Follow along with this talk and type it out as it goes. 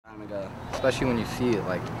Time ago, especially when you see it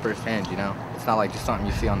like firsthand, you know? It's not like just something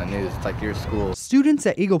you see on the news, it's like your school. Students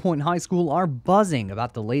at Eagle Point High School are buzzing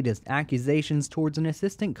about the latest accusations towards an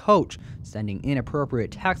assistant coach sending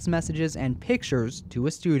inappropriate text messages and pictures to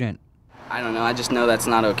a student. I don't know, I just know that's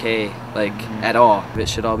not okay, like, at all. It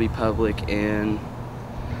should all be public, and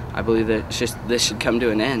I believe that this should come to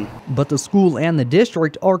an end. But the school and the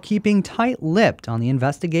district are keeping tight-lipped on the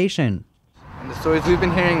investigation. And the stories we've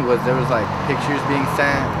been hearing was there was like pictures being sent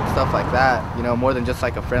and stuff like that, you know, more than just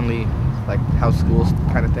like a friendly, like house schools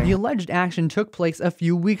kind of thing. The alleged action took place a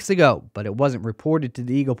few weeks ago, but it wasn't reported to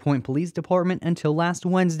the Eagle Point Police Department until last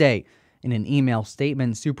Wednesday. In an email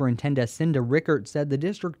statement, Superintendent Cinda Rickert said the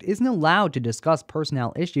district isn't allowed to discuss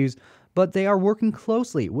personnel issues, but they are working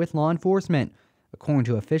closely with law enforcement. According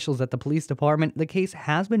to officials at the police department, the case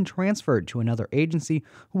has been transferred to another agency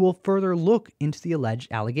who will further look into the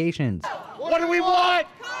alleged allegations. What do we want?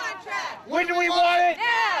 Contract! When do we want it?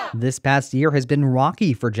 Now! This past year has been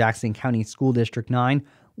rocky for Jackson County School District 9.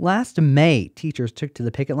 Last May, teachers took to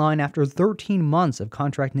the picket line after 13 months of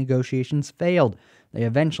contract negotiations failed. They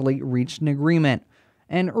eventually reached an agreement.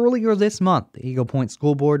 And earlier this month, the Eagle Point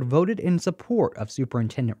School Board voted in support of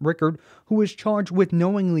Superintendent Rickert, who was charged with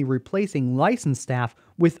knowingly replacing licensed staff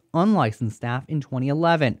with unlicensed staff in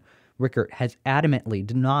 2011. Rickert has adamantly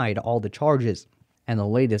denied all the charges, and the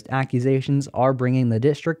latest accusations are bringing the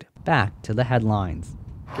district back to the headlines.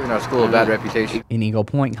 Giving our school a bad reputation. In Eagle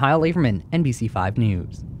Point, Kyle Averman, NBC5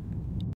 News.